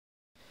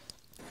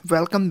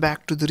Welcome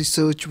back to the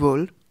research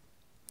world.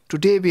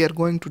 Today we are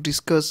going to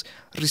discuss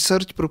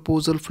research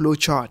proposal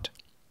flowchart,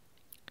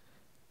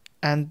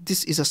 and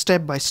this is a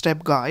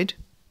step-by-step guide.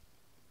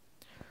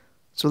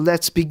 So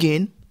let's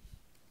begin.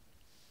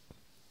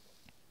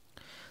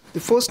 The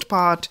first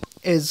part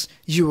is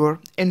your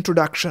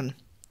introduction,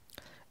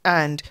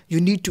 and you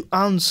need to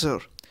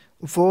answer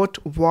what,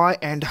 why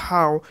and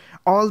how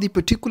all the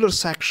particular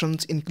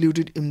sections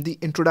included in the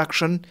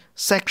introduction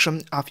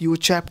section of your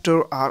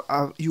chapter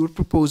or your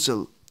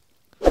proposal.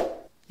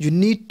 You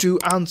need to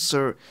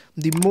answer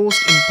the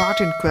most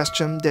important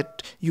question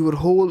that your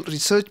whole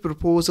research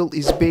proposal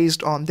is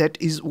based on, that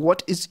is,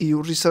 what is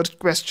your research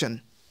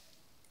question?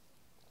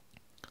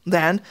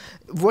 Then,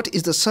 what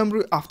is the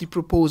summary of the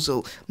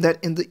proposal?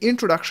 That in the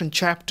introduction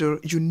chapter,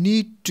 you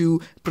need to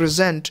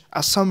present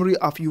a summary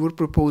of your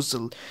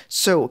proposal.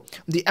 So,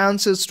 the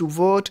answers to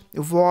what,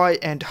 why,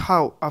 and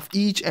how of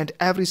each and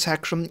every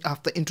section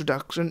of the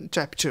introduction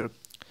chapter.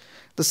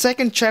 The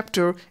second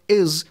chapter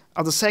is,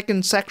 or the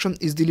second section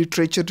is the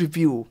literature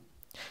review.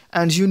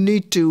 And you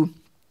need to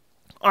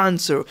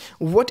answer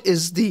what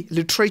is the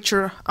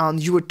literature on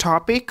your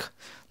topic.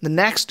 The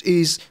next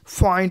is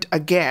find a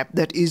gap,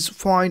 that is,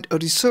 find a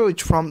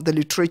research from the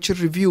literature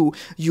review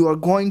you are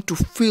going to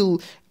fill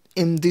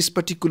in this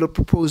particular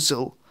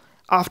proposal.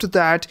 After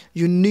that,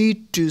 you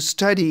need to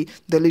study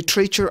the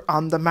literature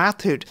on the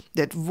method,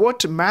 that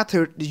what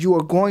method you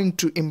are going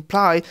to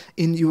imply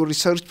in your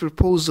research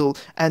proposal,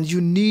 and you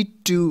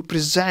need to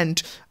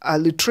present a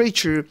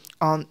literature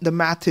on the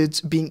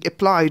methods being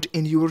applied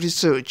in your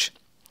research.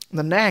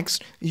 The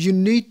next, you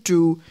need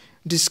to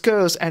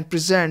discuss and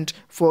present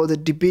for the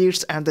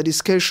debates and the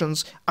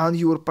discussions on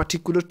your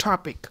particular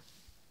topic.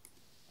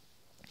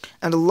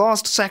 And the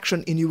last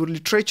section in your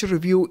literature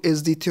review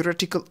is the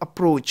theoretical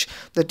approach,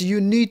 that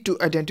you need to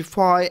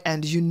identify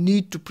and you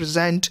need to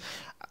present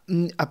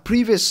a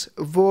previous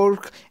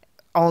work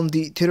on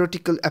the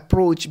theoretical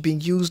approach being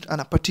used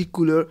on a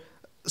particular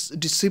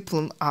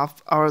discipline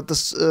of or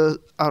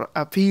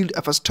a field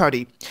of a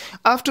study.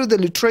 After the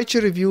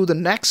literature review, the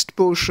next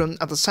portion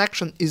of the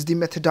section is the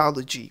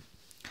methodology.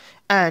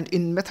 And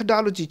in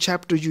methodology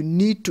chapter, you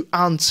need to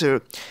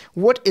answer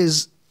what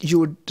is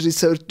your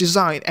research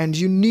design, and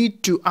you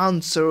need to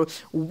answer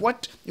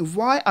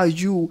why are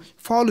you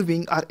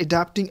following or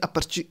adapting a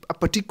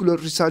particular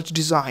research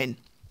design.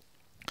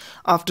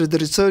 After the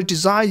research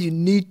design, you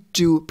need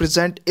to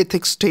present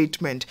ethics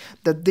statement,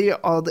 that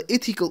there are the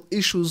ethical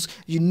issues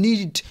you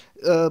need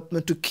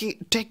to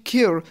take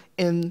care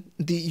in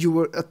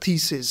your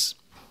thesis.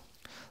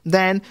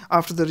 Then,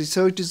 after the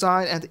research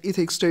design and the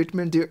ethics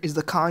statement, there is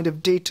the kind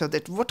of data,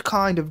 that what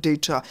kind of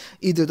data,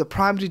 either the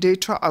primary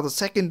data or the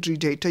secondary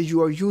data, you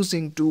are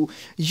using to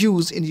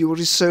use in your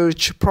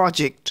research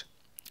project.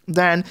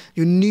 Then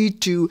you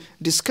need to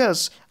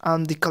discuss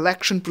the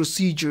collection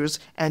procedures,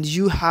 and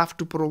you have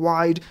to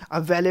provide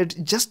a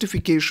valid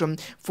justification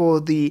for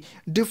the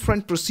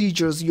different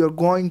procedures you're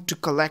going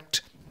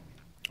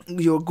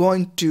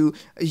to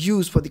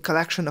use for the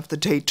collection of the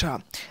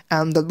data.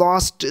 And the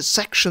last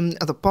section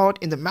of the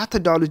part in the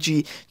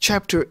methodology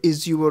chapter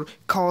is your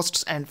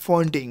costs and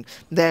funding,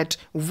 that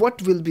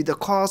what will be the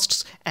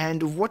costs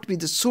and what will be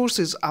the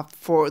sources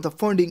for the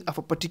funding of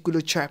a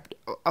particular chapter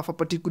of a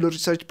particular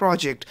research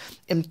project,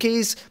 in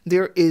case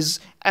there is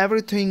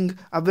everything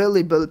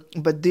available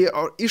but there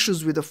are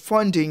issues with the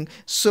funding,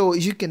 so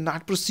you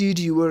cannot proceed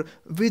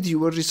with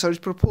your research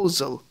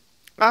proposal.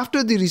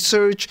 After the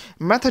research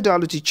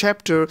methodology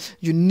chapter,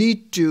 you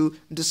need to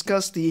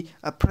discuss the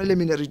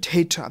preliminary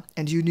data,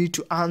 and you need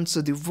to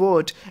answer the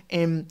what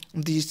in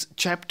this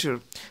chapter.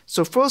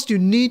 So first you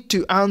need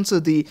to answer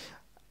the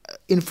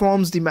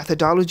informs the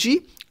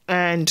methodology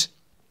and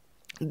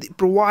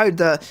provide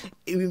the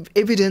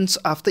evidence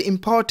of the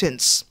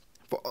importance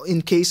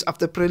in case of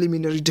the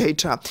preliminary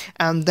data,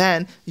 and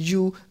then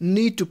you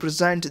need to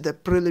present the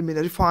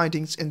preliminary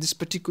findings in this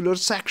particular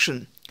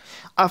section.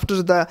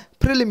 After the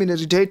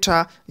preliminary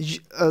data,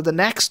 the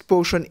next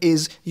portion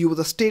is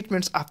the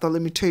statements of the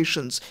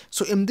limitations.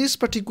 So in this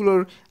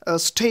particular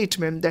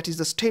statement, that is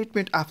the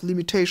statement of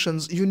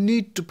limitations, you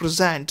need to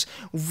present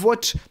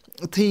what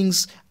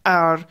things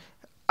are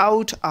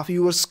out of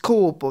your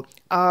scope,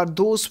 are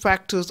those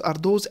factors, are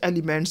those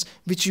elements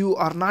which you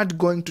are not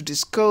going to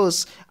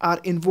discuss, are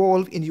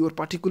involved in your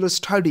particular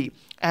study,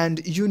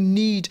 and you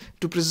need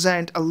to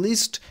present a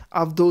list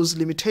of those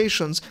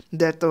limitations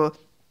that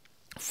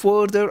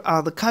further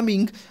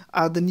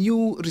the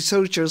new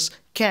researchers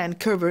can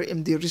cover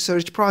in their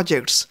research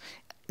projects.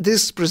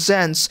 This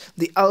presents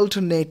the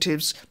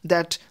alternatives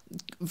that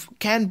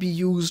can be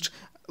used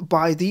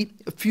by the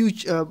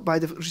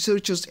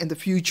researchers in the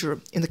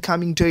future, in the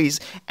coming days.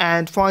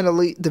 And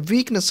finally, the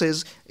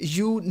weaknesses,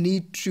 you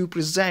need to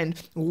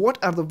present what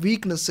are the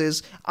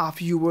weaknesses of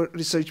your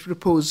research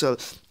proposal.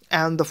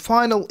 And the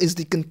final is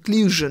the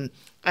conclusion,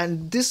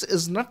 and this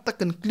is not the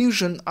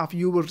conclusion of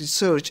your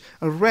research,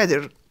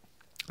 rather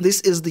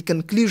this is the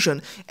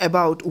conclusion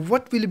about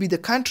what will be the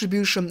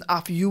contribution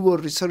of your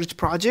research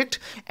project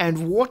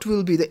and what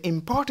will be the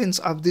importance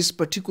of this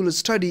particular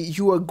study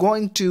you are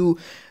going to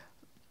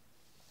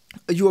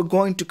you are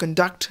going to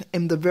conduct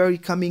in the very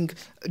coming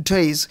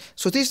days.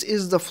 So this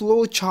is the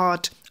flow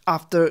chart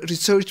of the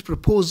research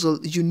proposal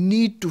you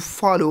need to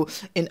follow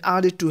in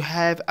order to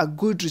have a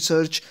good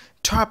research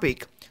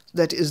topic.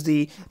 That is,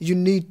 you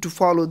need to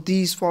follow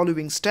these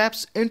following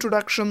steps: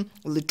 introduction,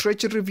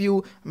 literature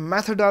review,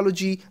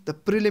 methodology, the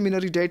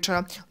preliminary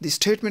data, the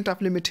statement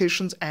of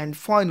limitations, and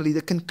finally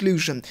the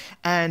conclusion.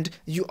 And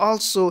you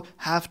also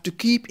have to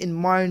keep in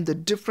mind the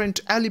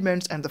different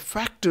elements and the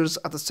factors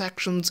of the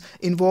sections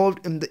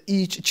involved in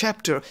each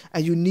chapter,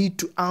 and you need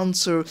to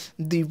answer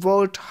the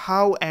what,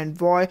 how, and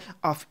why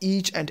of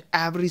each and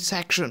every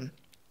section.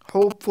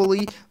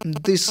 Hopefully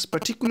this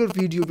particular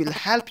video will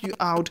help you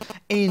out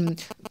in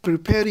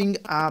preparing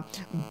a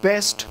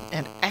best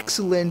and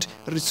excellent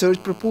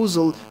research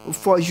proposal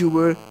for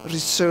your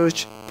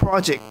research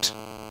project.